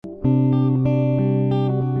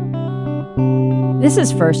This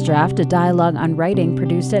is First Draft, a dialogue on writing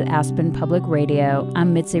produced at Aspen Public Radio.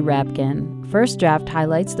 I'm Mitzi Rapkin. First Draft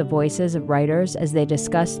highlights the voices of writers as they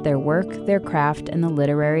discuss their work, their craft, and the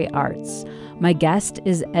literary arts. My guest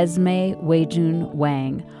is Esme Weijun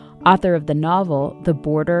Wang, author of the novel The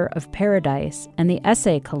Border of Paradise and the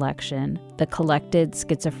essay collection The Collected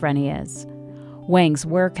Schizophrenias. Wang's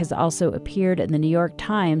work has also appeared in the New York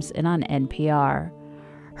Times and on NPR.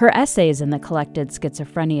 Her essays in The Collected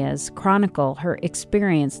Schizophrenias chronicle her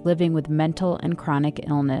experience living with mental and chronic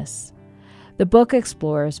illness. The book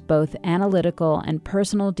explores both analytical and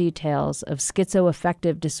personal details of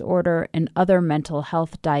schizoaffective disorder and other mental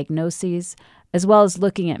health diagnoses, as well as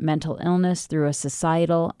looking at mental illness through a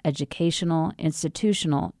societal, educational,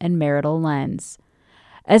 institutional, and marital lens.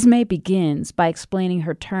 Esme begins by explaining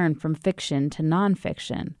her turn from fiction to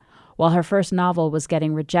nonfiction. While her first novel was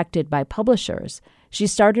getting rejected by publishers, she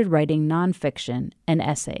started writing nonfiction and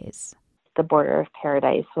essays. The Border of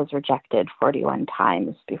Paradise was rejected 41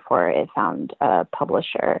 times before it found a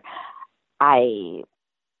publisher. I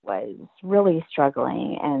was really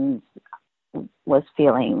struggling and was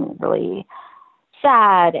feeling really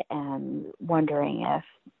sad and wondering if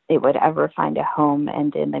it would ever find a home.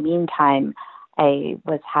 And in the meantime, I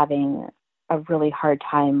was having a really hard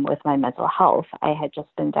time with my mental health. I had just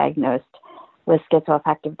been diagnosed with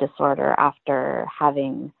schizoaffective disorder after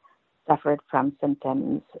having suffered from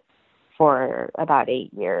symptoms for about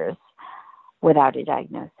 8 years without a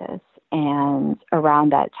diagnosis. And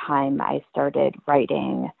around that time, I started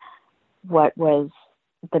writing what was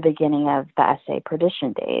the beginning of the essay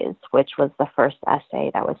Perdition Days, which was the first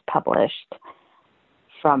essay that was published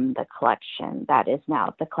from the collection that is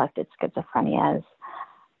now The Collected Schizophrenias.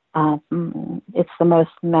 It's the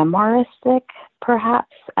most memoiristic,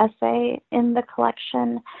 perhaps, essay in the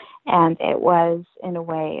collection, and it was, in a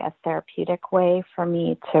way, a therapeutic way for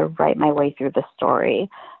me to write my way through the story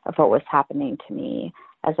of what was happening to me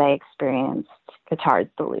as I experienced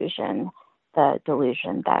Guattard's delusion, the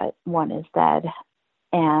delusion that one is dead.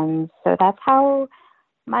 And so that's how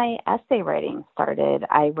my essay writing started.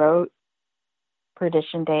 I wrote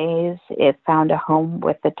Perdition Days. It found a home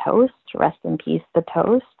with The Toast, rest in peace, The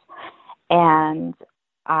Toast. And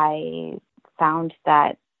I found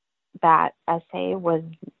that that essay was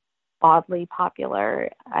oddly popular.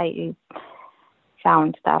 I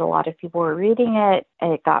found that a lot of people were reading it.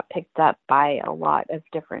 It got picked up by a lot of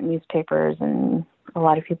different newspapers, and a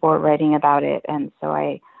lot of people were writing about it. And so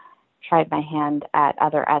I tried my hand at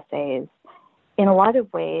other essays. In a lot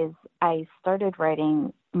of ways, I started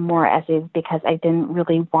writing more essays because I didn't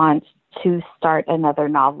really want to start another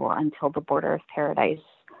novel until The Border of Paradise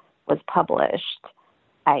was published.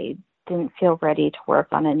 I didn't feel ready to work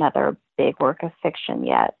on another big work of fiction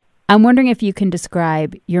yet. I'm wondering if you can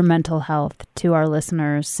describe your mental health to our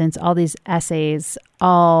listeners, since all these essays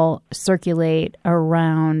all circulate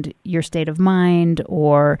around your state of mind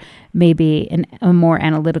or maybe a more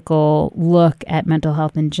analytical look at mental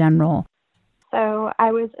health in general. So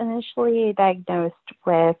I was initially diagnosed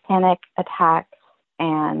with panic attacks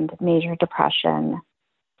and major depression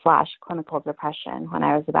 / clinical depression when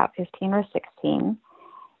I was about 15 or 16.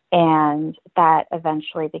 And that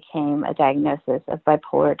eventually became a diagnosis of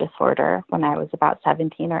bipolar disorder when I was about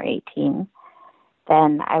 17 or 18.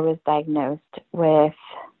 Then I was diagnosed with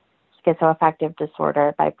schizoaffective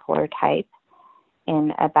disorder, bipolar type,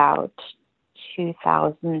 in about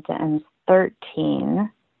 2013.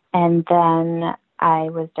 And then I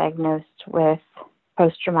was diagnosed with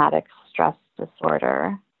post-traumatic stress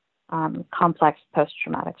disorder, complex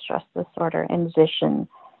post-traumatic stress disorder, in addition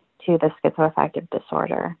to the schizoaffective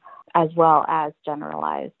disorder, as well as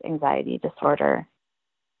generalized anxiety disorder.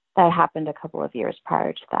 That happened a couple of years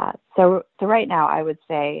prior to that. So right now I would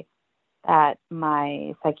say that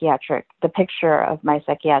the picture of my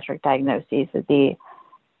psychiatric diagnoses would be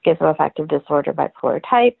schizoaffective disorder, bipolar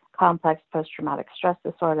type, complex post-traumatic stress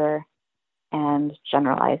disorder, and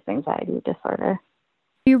generalized anxiety disorder.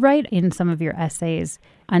 You write in some of your essays,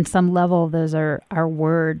 on some level, those are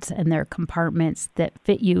words and they're compartments that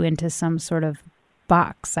fit you into some sort of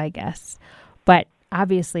box, I guess. But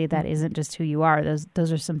obviously that isn't just who you are.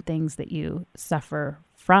 Those are some things that you suffer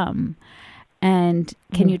from. And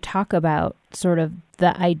can you talk about sort of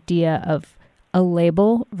the idea of a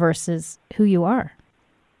label versus who you are?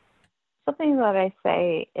 Something that I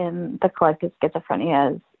say in The Collected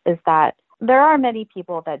Schizophrenias is that there are many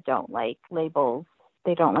people that don't like labels.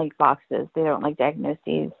 They don't like boxes. They don't like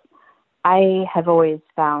diagnoses. I have always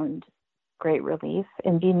found great relief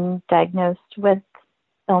in being diagnosed with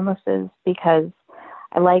illnesses because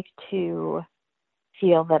I like to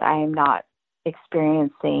feel that I am not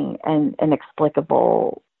experiencing an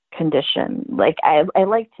inexplicable condition. Like I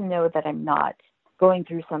like to know that I'm not going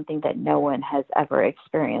through something that no one has ever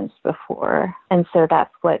experienced before. And so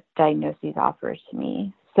that's what diagnoses offers to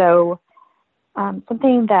me. So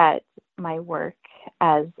something that my work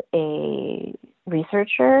as a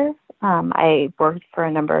researcher, I worked for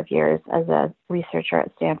a number of years as a researcher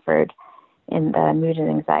at Stanford in the mood and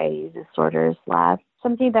anxiety disorders lab.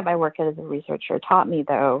 Something that my work as a researcher taught me,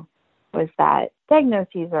 though, was that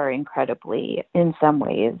diagnoses are incredibly, in some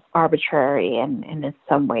ways, arbitrary and in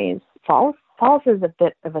some ways false. False is a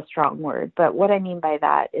bit of a strong word, but what I mean by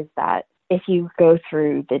that is that if you go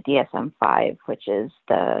through the DSM-5, which is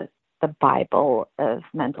the Bible of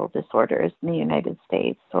mental disorders in the United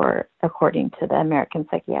States, or according to the American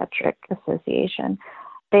Psychiatric Association,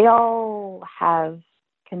 they all have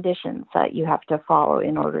conditions that you have to follow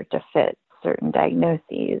in order to fit certain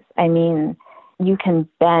diagnoses. I mean, you can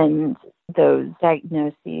bend those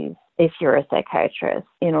diagnoses if you're a psychiatrist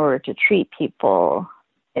in order to treat people.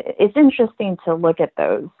 It's interesting to look at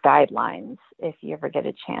those guidelines. If you ever get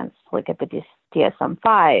a chance to look at the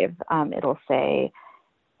DSM-5, it'll say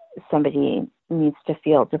somebody needs to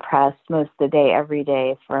feel depressed most of the day, every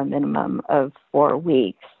day for a minimum of 4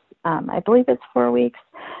 weeks. I believe it's 4 weeks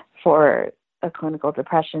for a clinical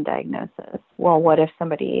depression diagnosis. Well, what if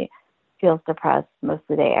somebody feels depressed most of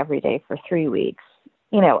the day, every day for 3 weeks?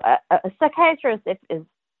 You know, a psychiatrist,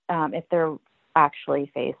 if they're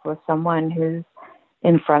actually faced with someone who's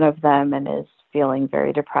in front of them and is feeling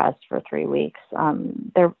very depressed for 3 weeks,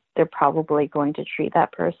 they're probably going to treat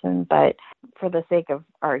that person. But for the sake of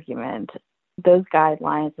argument, those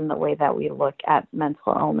guidelines and the way that we look at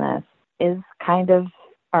mental illness is kind of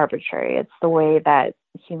arbitrary. It's the way that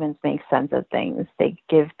humans make sense of things. They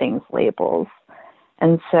give things labels.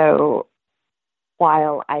 And so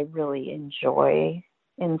while I really enjoy,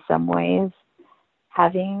 in some ways,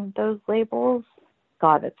 having those labels,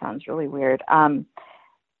 God, that sounds really weird.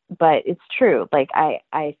 But it's true. Like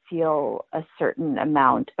I feel a certain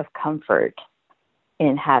amount of comfort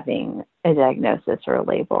in having a diagnosis or a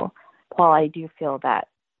label. While I do feel that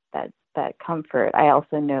comfort, I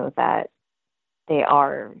also know that they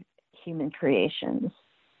are human creations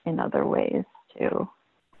in other ways too.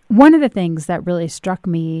 One of the things that really struck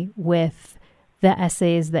me with the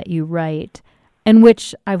essays that you write, and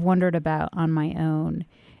which I've wondered about on my own,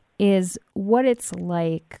 is what it's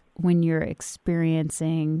like when you're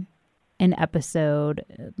experiencing an episode.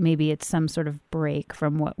 Maybe it's some sort of break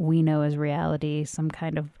from what we know as reality, some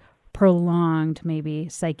kind of prolonged, maybe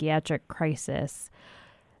psychiatric crisis,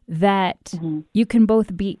 that you can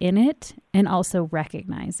both be in it and also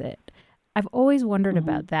recognize it. I've always wondered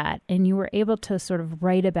about that, and you were able to sort of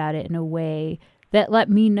write about it in a way that let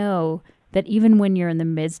me know that even when you're in the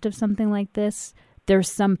midst of something like this, there's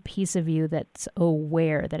some piece of you that's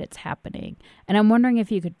aware that it's happening. And I'm wondering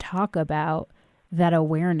if you could talk about that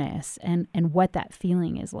awareness and what that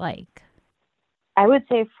feeling is like. I would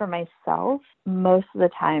say for myself, most of the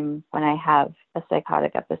time when I have a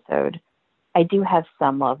psychotic episode, I do have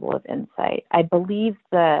some level of insight. I believe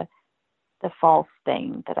the false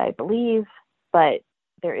thing that I believe, but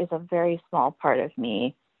there is a very small part of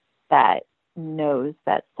me that knows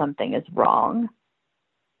that something is wrong.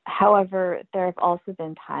 However, there have also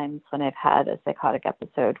been times when I've had a psychotic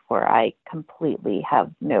episode where I completely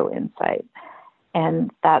have no insight,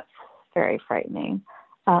 and that's very frightening.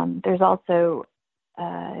 There's also,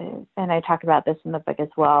 and I talk about this in the book as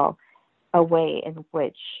well, a way in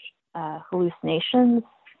which hallucinations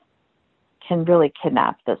can really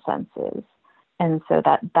kidnap the senses. And so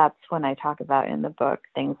that's when I talk about in the book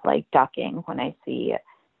things like ducking when I see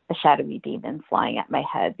a shadowy demon flying at my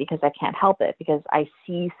head, because I can't help it, because I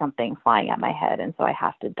see something flying at my head and so I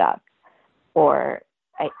have to duck. Or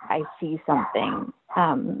I see something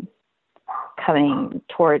coming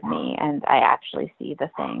toward me and I actually see the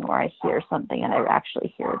thing, or I hear something and I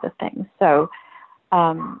actually hear the thing. So,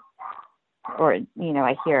 or, you know,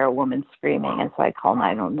 I hear a woman screaming and so I call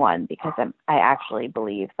 911 because I actually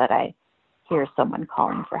believe that I hear someone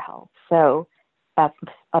calling for help. So that's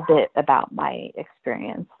a bit about my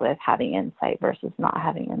experience with having insight versus not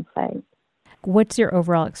having insight. What's your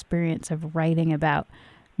overall experience of writing about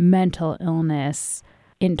mental illness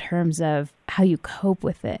in terms of how you cope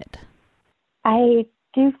with it? I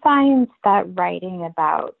do find that writing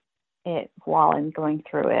about it while I'm going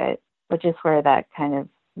through it, which is where that kind of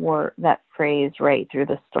that phrase "right through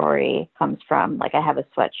the story" comes from. Like, I have a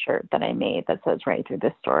sweatshirt that I made that says "right through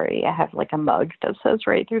the story." I have like a mug that says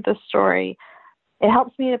 "right through the story." It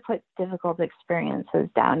helps me to put difficult experiences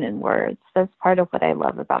down in words. That's part of what I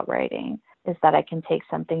love about writing, is that I can take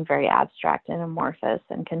something very abstract and amorphous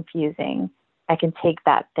and confusing. I can take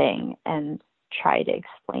that thing and try to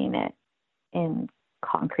explain it in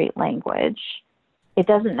concrete language. It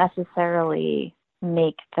doesn't necessarily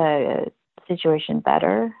make the situation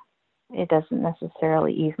better. It doesn't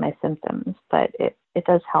necessarily ease my symptoms, but it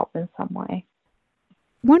does help in some way.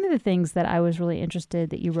 One of the things that I was really interested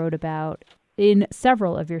that you wrote about in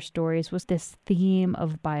several of your stories was this theme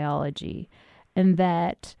of biology, and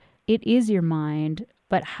that it is your mind,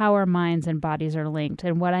 but how our minds and bodies are linked.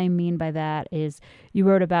 And what I mean by that is you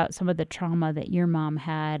wrote about some of the trauma that your mom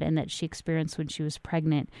had and that she experienced when she was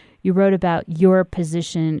pregnant. You wrote about your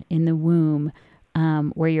position in the womb,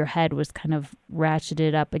 where your head was kind of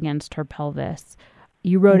ratcheted up against her pelvis.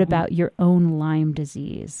 You wrote about your own Lyme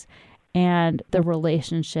disease and the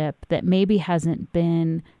relationship that maybe hasn't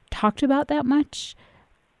been talked about that much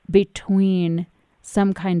between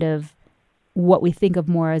some kind of what we think of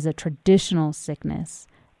more as a traditional sickness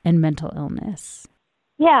and mental illness.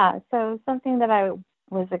 Yeah, so something that I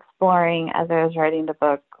was exploring as I was writing the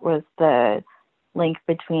book was the link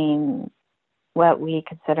between what we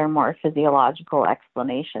consider more physiological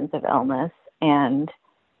explanations of illness and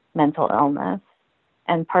mental illness.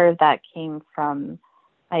 And part of that came from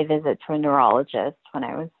my visit to a neurologist when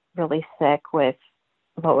I was really sick with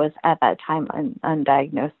what was at that time an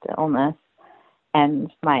undiagnosed illness.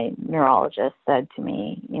 And my neurologist said to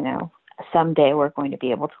me, someday we're going to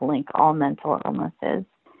be able to link all mental illnesses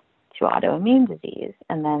to autoimmune disease.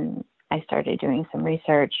 And then I started doing some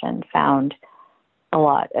research and found a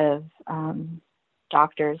lot of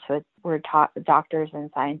doctors doctors and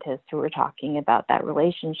scientists who were talking about that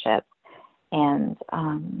relationship, and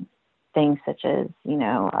things such as,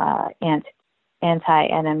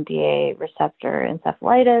 anti-NMDA receptor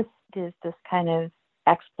encephalitis. There's this kind of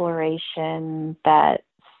exploration that,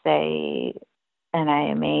 say,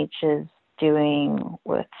 NIMH is doing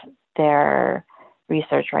with their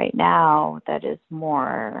research right now that is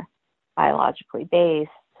more biologically based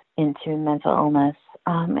into mental illness.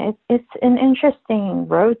 It's an interesting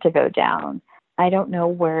road to go down. I don't know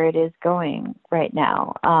where it is going right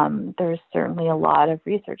now. There's certainly a lot of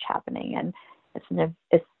research happening, and it's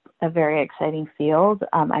a very exciting field.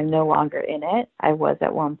 I'm no longer in it. I was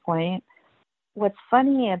at one point. What's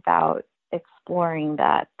funny about exploring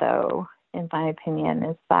that, though, in my opinion,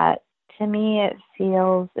 is that to me it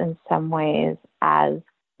feels in some ways as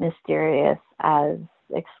mysterious as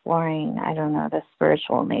exploring, the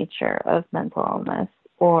spiritual nature of mental illness,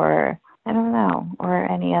 or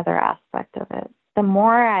any other aspect of it. The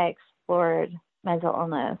more I explored mental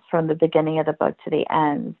illness from the beginning of the book to the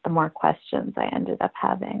end, the more questions I ended up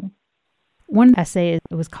having. One essay,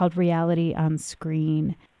 it was called Reality on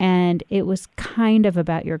Screen, and it was kind of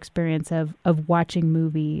about your experience of watching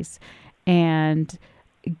movies and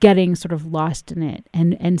getting sort of lost in it,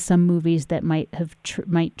 and some movies that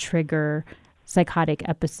might trigger psychotic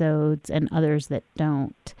episodes and others that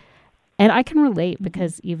don't. And I can relate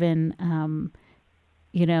because even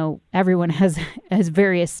everyone has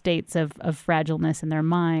various states of fragileness in their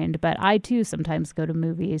mind, but I too sometimes go to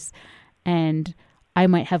movies and I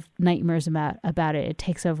might have nightmares about it. It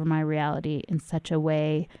takes over my reality in such a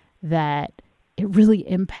way that it really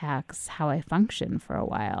impacts how I function for a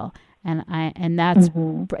while. And that's,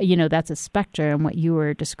 that's a spectrum. What you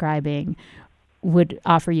were describing would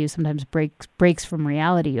offer you sometimes breaks from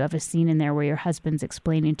reality. You have a scene in there where your husband's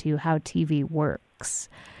explaining to you how TV works.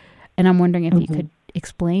 And I'm wondering if you could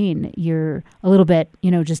explain a little bit,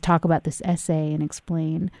 just talk about this essay and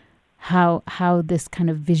explain how this kind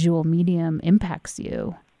of visual medium impacts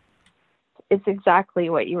you. It's exactly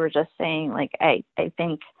what you were just saying. Like, I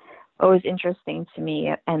think what was interesting to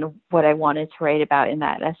me and what I wanted to write about in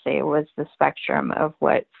that essay was the spectrum of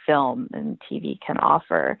what film and TV can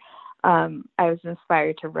offer. I was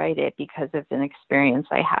inspired to write it because of an experience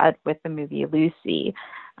I had with the movie Lucy,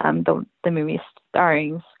 the movie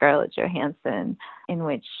starring Scarlett Johansson, in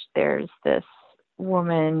which there's this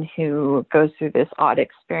woman who goes through this odd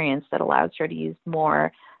experience that allows her to use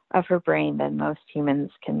more of her brain than most humans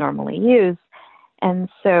can normally use. And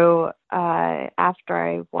so after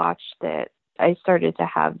I watched it, I started to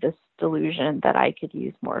have this delusion that I could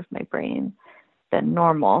use more of my brain than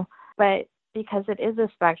normal. But because it is a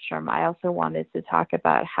spectrum, I also wanted to talk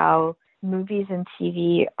about how movies and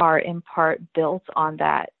TV are in part built on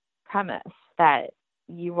that premise, that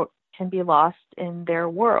you can be lost in their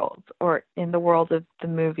world or in the world of the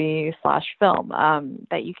movie / film,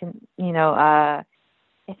 that you can, I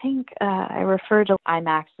think I refer to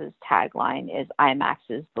IMAX's tagline is IMAX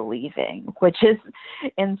is believing, which is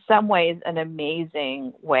in some ways an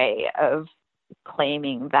amazing way of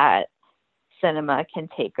claiming that cinema can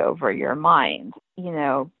take over your mind.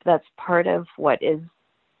 That's part of what is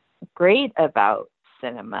great about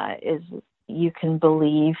cinema is, you can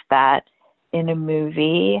believe that in a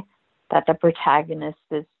movie that the protagonist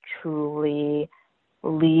is truly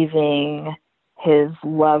leaving his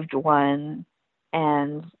loved one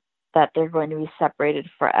and that they're going to be separated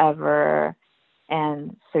forever.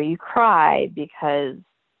 And so you cry because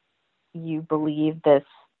you believe this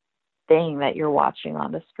thing that you're watching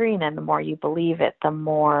on the screen. And the more you believe it, the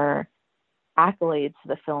more accolades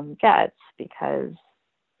the film gets because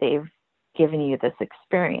they've given you this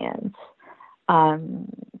experience.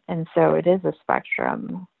 And so it is a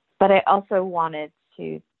spectrum. But I also wanted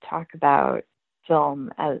to talk about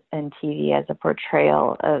film and TV as a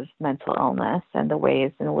portrayal of mental illness and the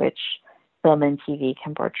ways in which film and TV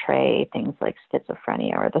can portray things like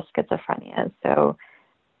schizophrenia or the schizophrenia. So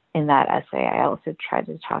in that essay, I also tried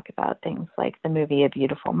to talk about things like the movie A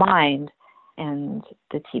Beautiful Mind and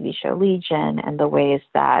the TV show Legion and the ways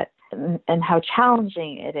that, and how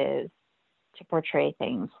challenging it is to portray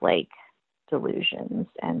things like delusions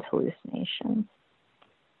and hallucinations.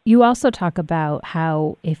 You also talk about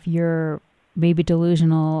how if you're maybe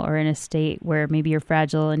delusional or in a state where maybe you're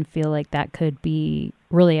fragile and feel like that could be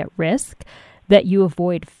really at risk, that you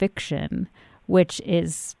avoid fiction, which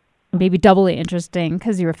is maybe doubly interesting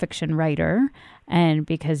because you're a fiction writer and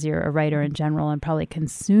because you're a writer in general and probably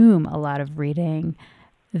consume a lot of reading.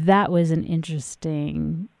 That was an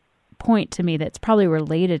interesting point to me that's probably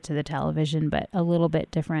related to the television, but a little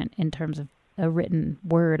bit different in terms of a written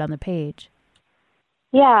word on the page.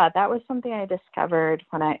 Yeah, that was something I discovered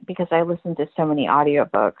because I listened to so many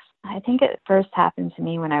audiobooks. I think it first happened to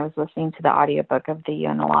me when I was listening to the audiobook of the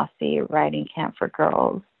Unalasi Writing Camp for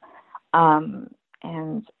Girls.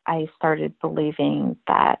 And I started believing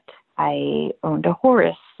that I owned a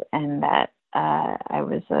horse and that I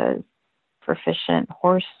was a proficient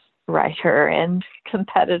horse writer and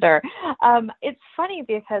competitor. It's funny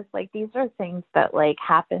because like these are things that like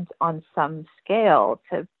happened on some scale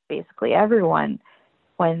to basically everyone.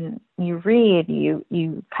 When you read,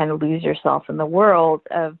 you kind of lose yourself in the world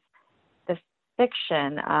of the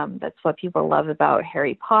fiction. That's what people love about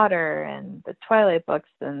Harry Potter and the Twilight books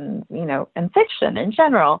and, and fiction in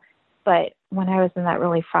general. But when I was in that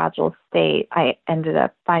really fragile state, I ended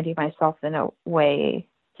up finding myself in a way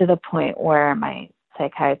to the point where my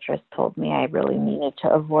psychiatrist told me I really needed to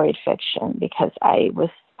avoid fiction because I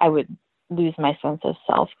would lose my sense of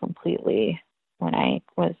self completely when I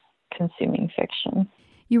was consuming fiction.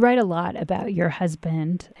 You write a lot about your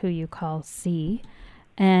husband, who you call C,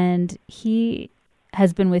 and he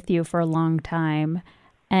has been with you for a long time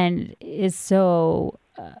and is so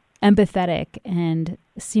empathetic and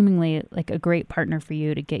seemingly like a great partner for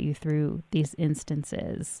you to get you through these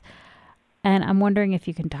instances. And I'm wondering if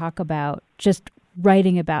you can talk about just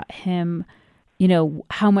writing about him,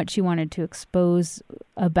 how much you wanted to expose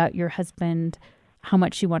about your husband, how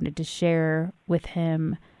much you wanted to share with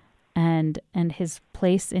him, and his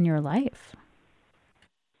place in your life.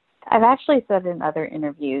 I've actually said in other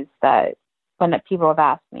interviews that when people have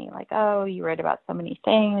asked me, like, oh, you write about so many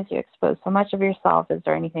things, you expose so much of yourself, is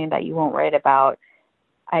there anything that you won't write about?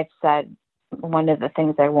 I've said one of the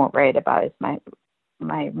things I won't write about is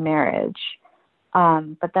my marriage.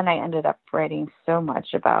 But then I ended up writing so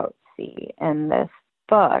much about C in this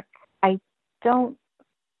book. I don't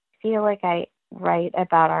feel like I write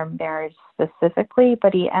about our marriage specifically,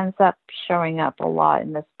 but he ends up showing up a lot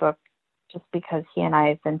in this book just because he and I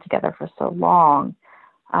have been together for so long.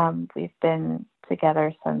 We've been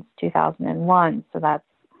together since 2001, so that's,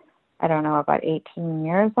 I don't know, about 18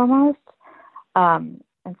 years almost. And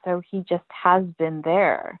so he just has been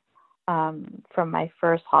there from my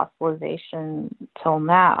first hospitalization till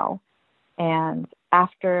now. And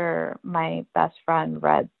after my best friend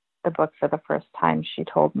read the book for the first time, she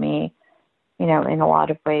told me, in a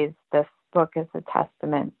lot of ways, this book is a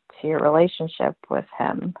testament to your relationship with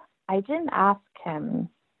him. I didn't ask him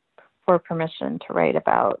for permission to write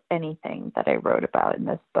about anything that I wrote about in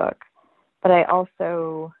this book, but I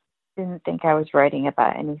also didn't think I was writing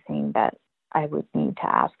about anything that I would need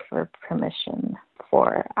to ask for permission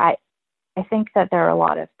for. I think that there are a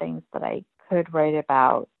lot of things that I could write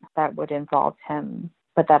about that would involve him,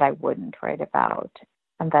 but that I wouldn't write about,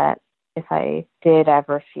 and that if I did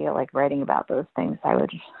ever feel like writing about those things, I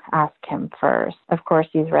would ask him first. Of course,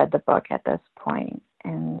 he's read the book at this point,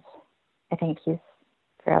 and I think he's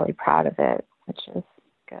fairly proud of it, which is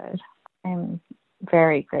good. I'm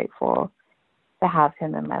very grateful to have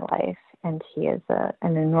him in my life, and he is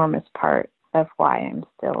an enormous part of why I'm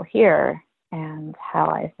still here and how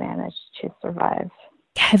I've managed to survive.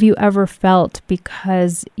 Have you ever felt,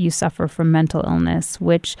 because you suffer from mental illness,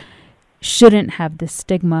 which shouldn't have this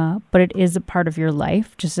stigma, but it is a part of your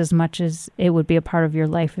life just as much as it would be a part of your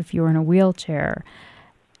life if you were in a wheelchair.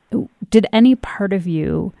 Did any part of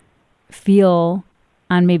you feel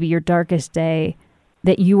on maybe your darkest day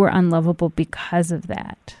that you were unlovable because of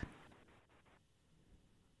that?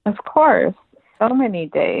 Of course, so many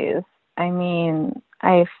days. I mean,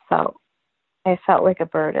 I felt like a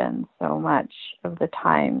burden so much of the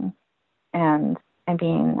time. And I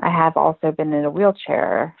mean, I have also been in a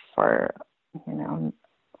wheelchair for, some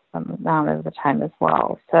amount of the time as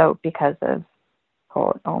well. So because of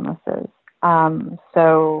illnesses.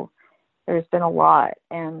 So there's been a lot.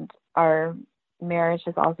 And our marriage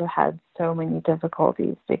has also had so many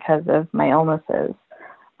difficulties because of my illnesses,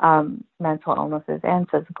 mental illnesses and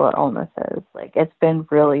physical illnesses. Like, it's been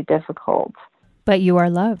really difficult. But you are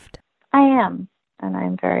loved. I am, and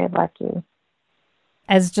I'm very lucky.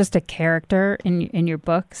 As just a character in your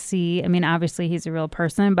book, I mean, obviously he's a real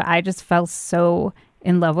person, but I just felt so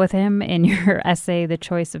in love with him in your essay, The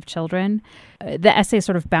Choice of Children. The essay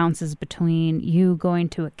sort of bounces between you going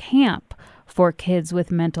to a camp for kids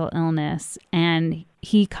with mental illness, and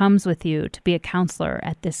he comes with you to be a counselor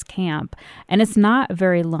at this camp. And it's not a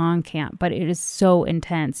very long camp, but it is so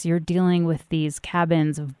intense. You're dealing with these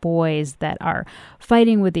cabins of boys that are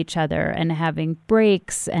fighting with each other and having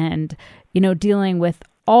breaks and, dealing with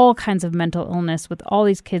all kinds of mental illness with all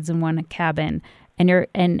these kids in one cabin. And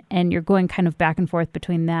you're going kind of back and forth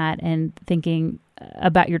between that and thinking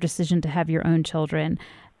about your decision to have your own children.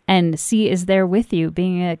 And C is there with you,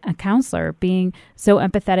 being a counselor, being so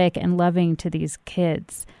empathetic and loving to these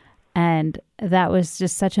kids. And that was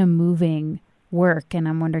just such a moving work. And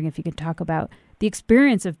I'm wondering if you could talk about the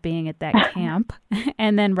experience of being at that camp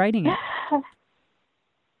and then writing it.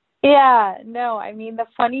 Yeah, no, I mean, the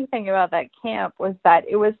funny thing about that camp was that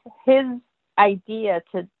it was his idea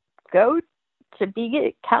to go to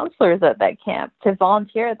be counselors at that camp, to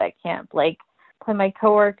volunteer at that camp. Like, when my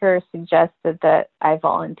coworker suggested that I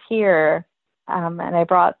volunteer, and I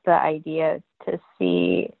brought the idea to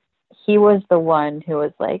see, he was the one who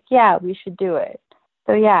was like, yeah, we should do it.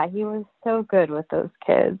 So yeah, he was so good with those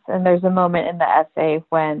kids. And there's a moment in the essay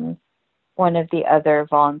when one of the other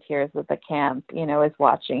volunteers at the camp, is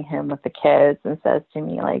watching him with the kids and says to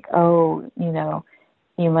me, like, oh,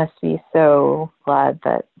 you must be so glad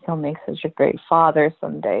that he'll make such a great father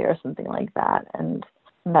someday, or something like that. And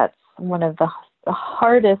that's one of the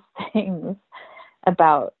hardest things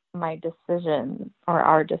about my decision, or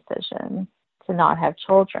our decision, to not have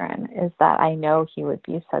children, is that I know he would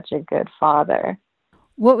be such a good father.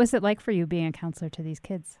 What was it like for you being a counselor to these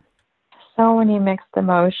kids? So many mixed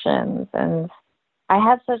emotions, and I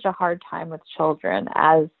had such a hard time with children,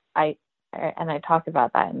 and I talk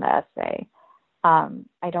about that in the essay.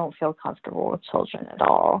 I don't feel comfortable with children at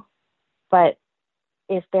all. But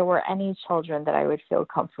if there were any children that I would feel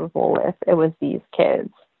comfortable with, it was these kids,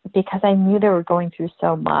 because I knew they were going through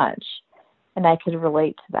so much, and I could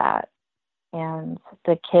relate to that. And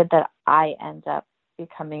the kid that I end up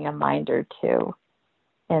becoming a minder to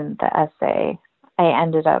in the essay, I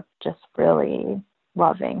ended up just really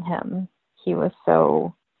loving him. He was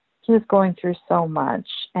going through so much,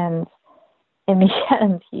 and in the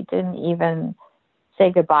end, he didn't even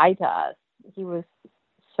say goodbye to us. He was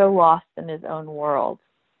so lost in his own world.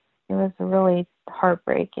 It was a really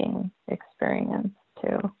heartbreaking experience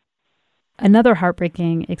too. Another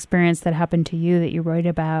heartbreaking experience that happened to you that you wrote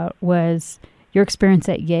about was your experience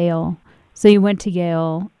at Yale. So you went to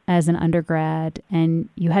Yale as an undergrad, and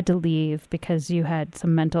you had to leave because you had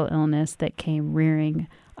some mental illness that came rearing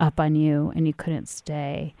up on you and you couldn't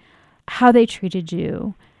stay. How they treated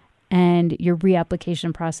you and your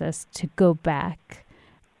reapplication process to go back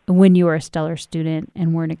when you were a stellar student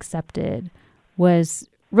and weren't accepted was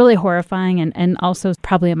really horrifying, and also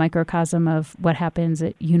probably a microcosm of what happens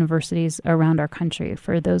at universities around our country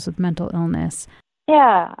for those with mental illness.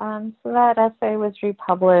 Yeah, so that essay was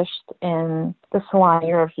republished in the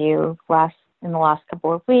Sewanee Review in the last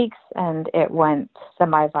couple of weeks, and it went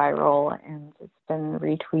semi-viral, and it's been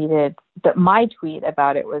retweeted. My tweet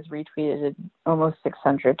about it was retweeted almost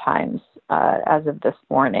 600 times as of this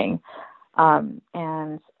morning.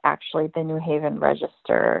 And actually, the New Haven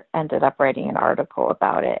Register ended up writing an article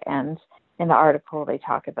about it. And in the article, they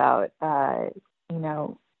talk about,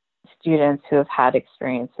 students who have had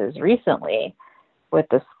experiences recently with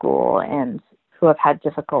the school and who have had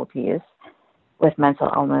difficulties with mental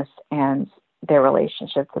illness and their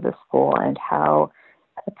relationship to the school, and how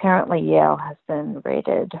apparently Yale has been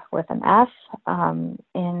rated with an F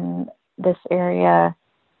in this area,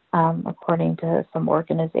 according to some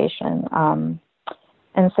organization.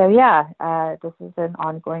 And so, yeah, this is an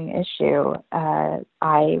ongoing issue.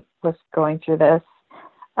 I was going through this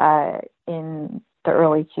in the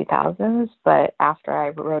early 2000s, but after I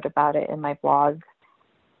wrote about it in my blog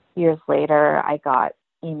years later, I got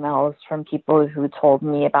emails from people who told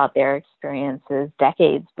me about their experiences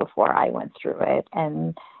decades before I went through it.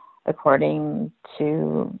 And according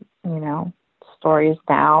to, stories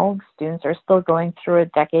now, students are still going through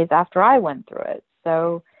it decades after I went through it.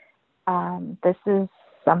 So this is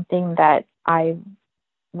something that I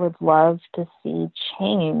would love to see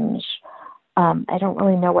change. I don't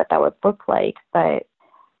really know what that would look like, but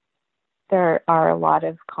there are a lot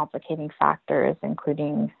of complicating factors,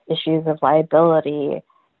 including issues of liability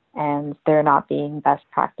and there not being best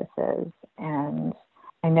practices. And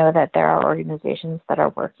I know that there are organizations that are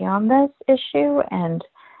working on this issue, and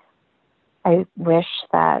I wish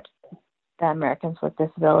that the Americans with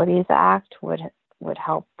Disabilities Act would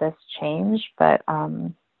help this change, but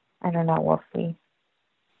I don't know. We'll see.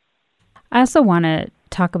 I also want to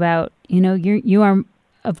talk about, you are,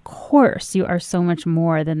 of course, you are so much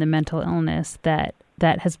more than the mental illness that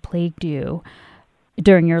has plagued you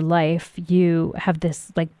during your life. You have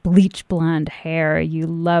this like bleach blonde hair. You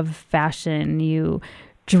love fashion. You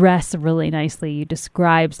dress really nicely. You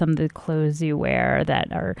describe some of the clothes you wear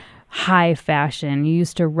that are high fashion. You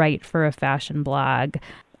used to write for a fashion blog.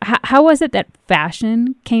 How was it that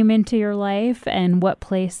fashion came into your life, and what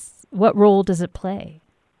role does it play?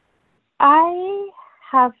 I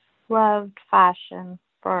have loved fashion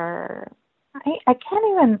for,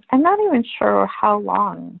 I'm not even sure how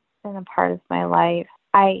long in a part of my life.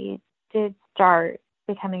 I did start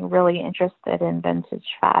becoming really interested in vintage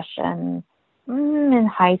fashion in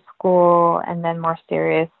high school, and then more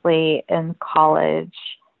seriously in college.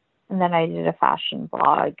 And then I did a fashion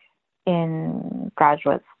blog in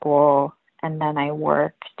graduate school, and then I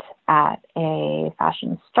worked at a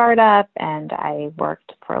fashion startup, and I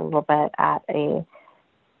worked for a little bit at a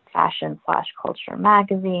fashion/culture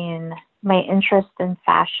magazine. My interest in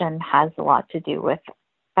fashion has a lot to do with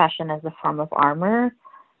fashion as a form of armor,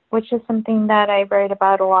 which is something that I write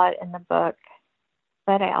about a lot in the book,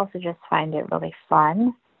 but I also just find it really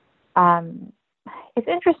fun. It's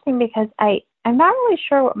interesting because I'm not really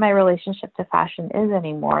sure what my relationship to fashion is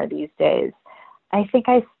anymore these days. I think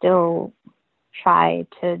I still try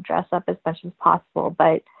to dress up as much as possible,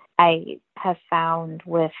 but I have found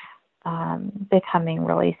with becoming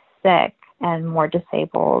really sick and more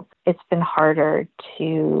disabled, it's been harder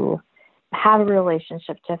to have a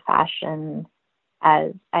relationship to fashion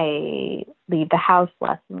as I leave the house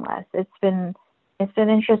less and less. It's been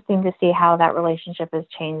interesting to see how that relationship has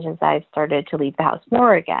changed as I've started to leave the house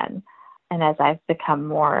more again, and as I've become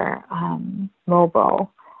more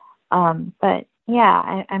mobile. But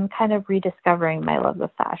yeah, I'm kind of rediscovering my love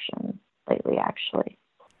of fashion lately, actually.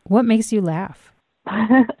 What makes you laugh?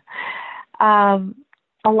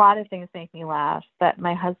 A lot of things make me laugh, but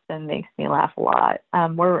my husband makes me laugh a lot.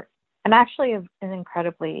 I'm actually an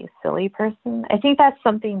incredibly silly person. I think that's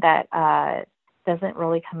something that doesn't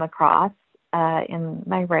really come across in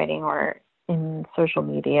my writing or in social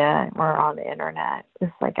media or on the internet.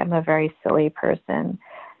 It's like I'm a very silly person.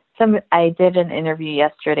 I did an interview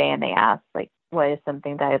yesterday, and they asked, like, what is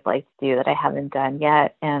something that I'd like to do that I haven't done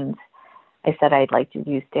yet? And I said I'd like to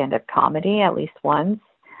do stand-up comedy at least once.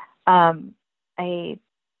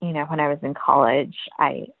 When I was in college,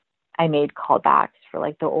 I made callbacks for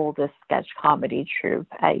like the oldest sketch comedy troupe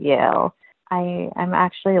at Yale. I'm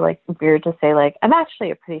actually, like, weird to say, like, I'm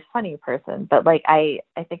actually a pretty funny person, but like I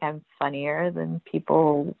think I'm funnier than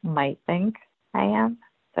people might think I am.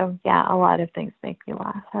 So yeah, a lot of things make me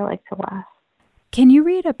laugh. I like to laugh. Can you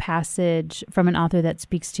read a passage from an author that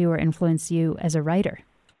speaks to you or influenced you as a writer?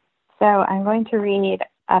 So I'm going to read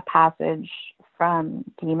a passage from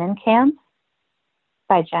Demon Camp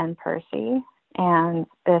by Jen Percy. And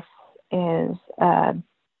this is a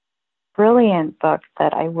brilliant book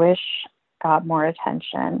that I wish got more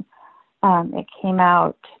attention. It came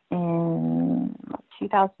out in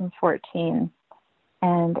 2014,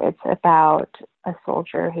 and it's about a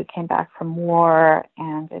soldier who came back from war,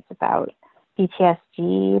 and it's about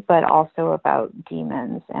PTSD, but also about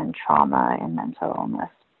demons and trauma and mental illness.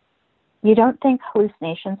 You don't think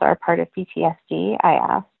hallucinations are part of PTSD? I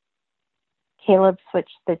asked. Caleb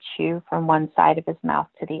switched the chew from one side of his mouth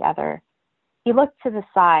to the other. He looked to the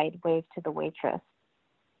side, waved to the waitress.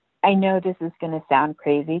 I know this is going to sound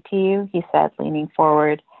crazy to you, he said, leaning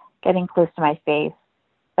forward, getting close to my face,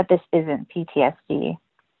 but this isn't PTSD.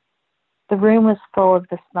 The room was full of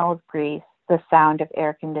the smell of grease, the sound of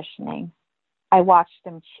air conditioning. I watched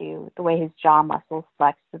him chew, the way his jaw muscles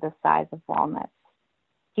flexed to the size of walnuts.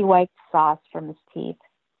 He wiped sauce from his teeth.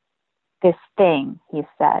 This thing, he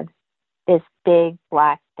said, this big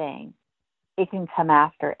black thing, it can come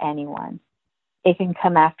after anyone. It can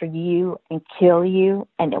come after you and kill you,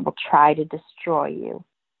 and it will try to destroy you.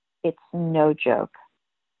 It's no joke.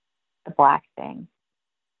 The black thing.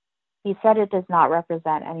 He said it does not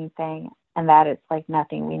represent anything, and that it's like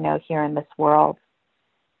nothing we know here in this world.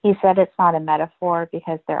 He said it's not a metaphor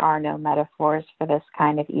because there are no metaphors for this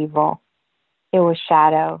kind of evil. It was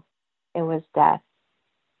shadow. It was death.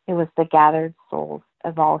 It was the gathered souls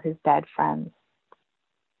of all his dead friends.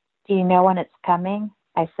 Do you know when it's coming?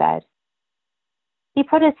 I said. He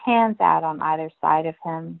put his hands out on either side of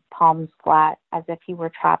him, palms flat, as if he were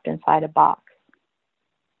trapped inside a box.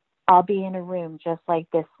 I'll be in a room just like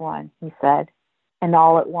this one, he said, and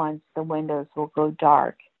all at once the windows will go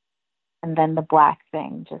dark, and then the black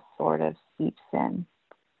thing just sort of seeps in.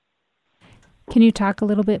 Can you talk a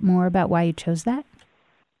little bit more about why you chose that?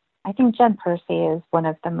 I think Jen Percy is one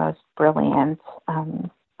of the most brilliant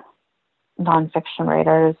nonfiction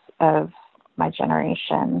writers of my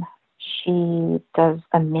generation. She does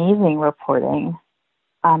amazing reporting,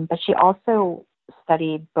 but she also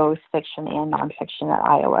studied both fiction and nonfiction at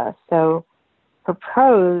Iowa. So her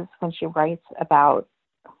prose, when she writes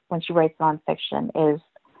nonfiction, is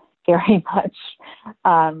very much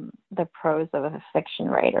the prose of a fiction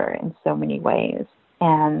writer in so many ways.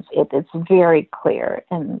 And it's very clear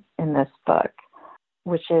in this book,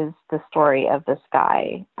 which is the story of this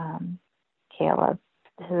guy, Caleb,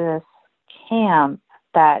 this camp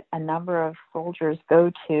that a number of soldiers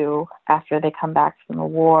go to after they come back from the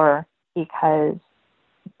war because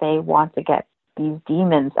they want to get these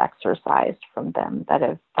demons exorcised from them that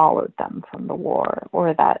have followed them from the war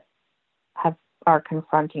or that are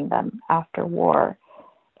confronting them after war.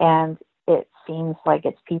 And it seems like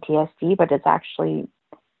it's PTSD, but it's actually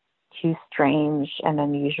too strange and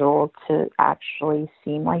unusual to actually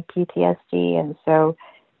seem like PTSD. And so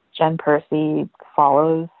Jen Percy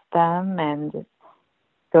follows them and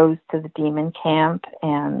goes to the demon camp,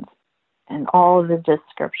 and all of the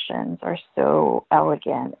descriptions are so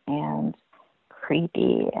elegant and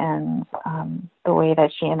creepy, and the way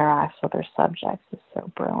that she interacts with her subjects is so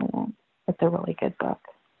brilliant. It's a really good book.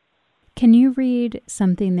 Can you read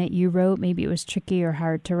something that you wrote? Maybe it was tricky or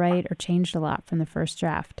hard to write or changed a lot from the first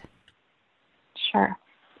draft. Sure.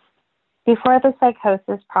 Before the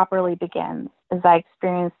psychosis properly begins, as I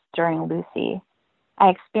experienced during Lucy, I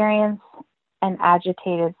experience an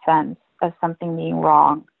agitated sense of something being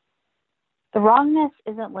wrong. The wrongness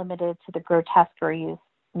isn't limited to the grotesqueries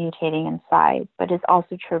mutating inside, but is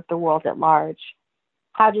also true of the world at large.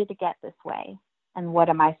 How did it get this way? And what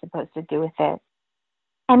am I supposed to do with it?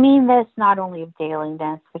 I mean this not only of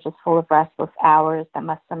dailiness, which is full of restless hours that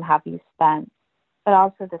must somehow be spent, but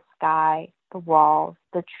also the sky, the walls,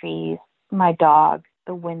 the trees, my dog,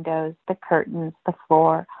 the windows, the curtains, the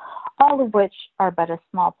floor, all of which are but a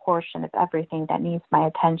small portion of everything that needs my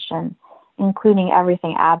attention, including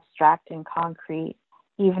everything abstract and concrete,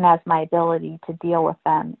 even as my ability to deal with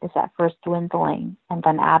them is at first dwindling and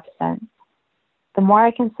then absent. The more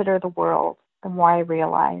I consider the world, the more I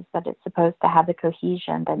realize that it's supposed to have a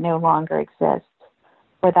cohesion that no longer exists,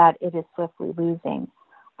 or that it is swiftly losing,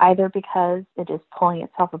 either because it is pulling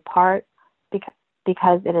itself apart,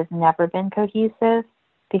 because it has never been cohesive,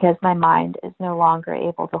 because my mind is no longer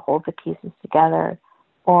able to hold the pieces together,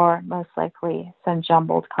 or most likely some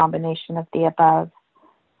jumbled combination of the above.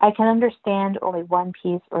 I can understand only one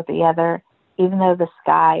piece or the other, even though the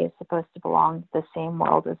sky is supposed to belong to the same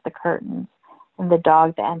world as the curtains, and the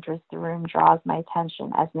dog that enters the room draws my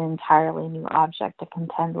attention as an entirely new object to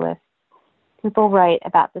contend with. People write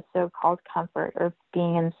about the so-called comfort of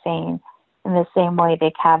being insane in the same way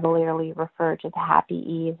they cavalierly refer to the happy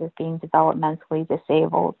ease of being developmentally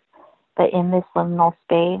disabled. But in this liminal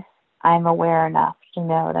space, I'm aware enough to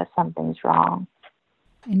know that something's wrong.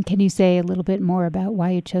 And can you say a little bit more about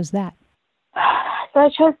why you chose that? So I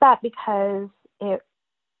chose that because it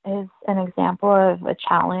is an example of a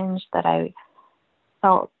challenge that I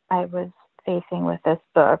felt I was facing with this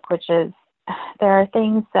book, which is there are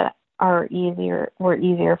things that were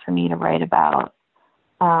easier for me to write about.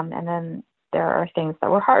 And then there are things that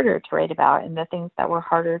were harder to write about. And the things that were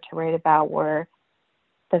harder to write about were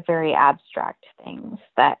the very abstract things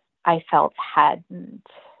that I felt I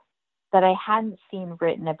hadn't seen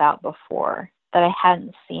written about before, that I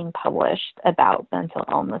hadn't seen published about mental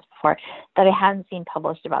illness before, that I hadn't seen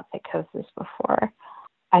published about psychosis before.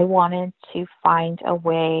 I wanted to find a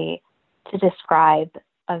way to describe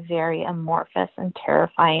a very amorphous and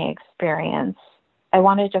terrifying experience. I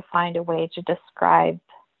wanted to find a way to describe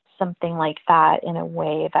something like that in a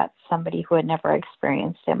way that somebody who had never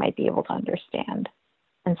experienced it might be able to understand.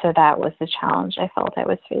 And so that was the challenge I felt I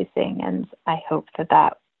was facing. And I hope that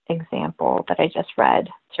that example that I just read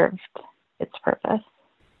served its purpose.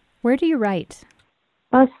 Where do you write?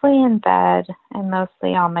 Mostly in bed and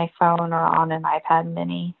mostly on my phone or on an iPad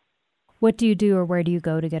mini. What do you do or where do you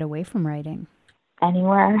go to get away from writing?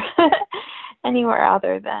 Anywhere. Anywhere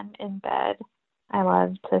other than in bed. I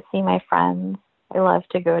love to see my friends. I love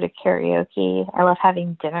to go to karaoke. I love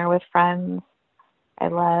having dinner with friends. I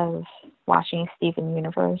love watching Steven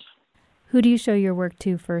Universe. Who do you show your work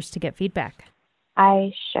to first to get feedback?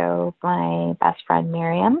 I show my best friend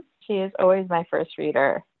Miriam. She is always my first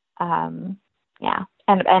reader. Yeah.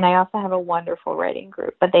 And I also have a wonderful writing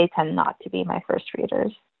group, but they tend not to be my first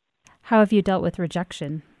readers. How have you dealt with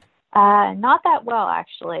rejection? Not that well,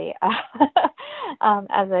 actually.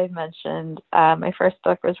 As I've mentioned, my first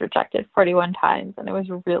book was rejected 41 times, and it was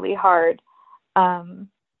really hard.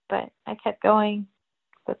 But I kept going.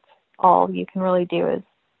 That's all you can really do is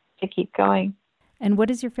to keep going. And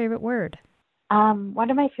what is your favorite word? One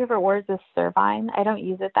of my favorite words is servine. I don't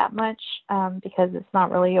use it that much because it's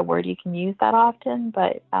not really a word you can use that often,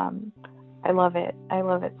 but I love it. I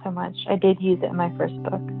love it so much. I did use it in my first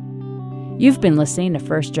book. You've been listening to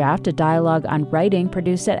First Draft, a dialogue on writing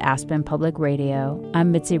produced at Aspen Public Radio.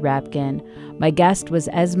 I'm Mitzi Rapkin. My guest was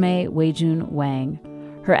Esme Weijun Wang.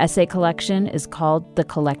 Her essay collection is called The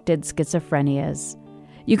Collected Schizophrenias.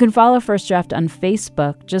 You can follow First Draft on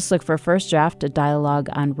Facebook. Just look for First Draft, a dialogue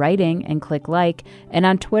on writing, and click like, and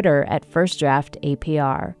on Twitter at First Draft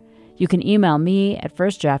APR. You can email me at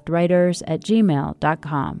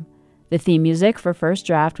firstdraftwriters@gmail.com. The theme music for First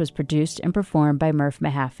Draft was produced and performed by Murph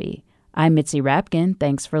Mahaffey. I'm Mitzi Rapkin.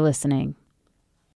 Thanks for listening.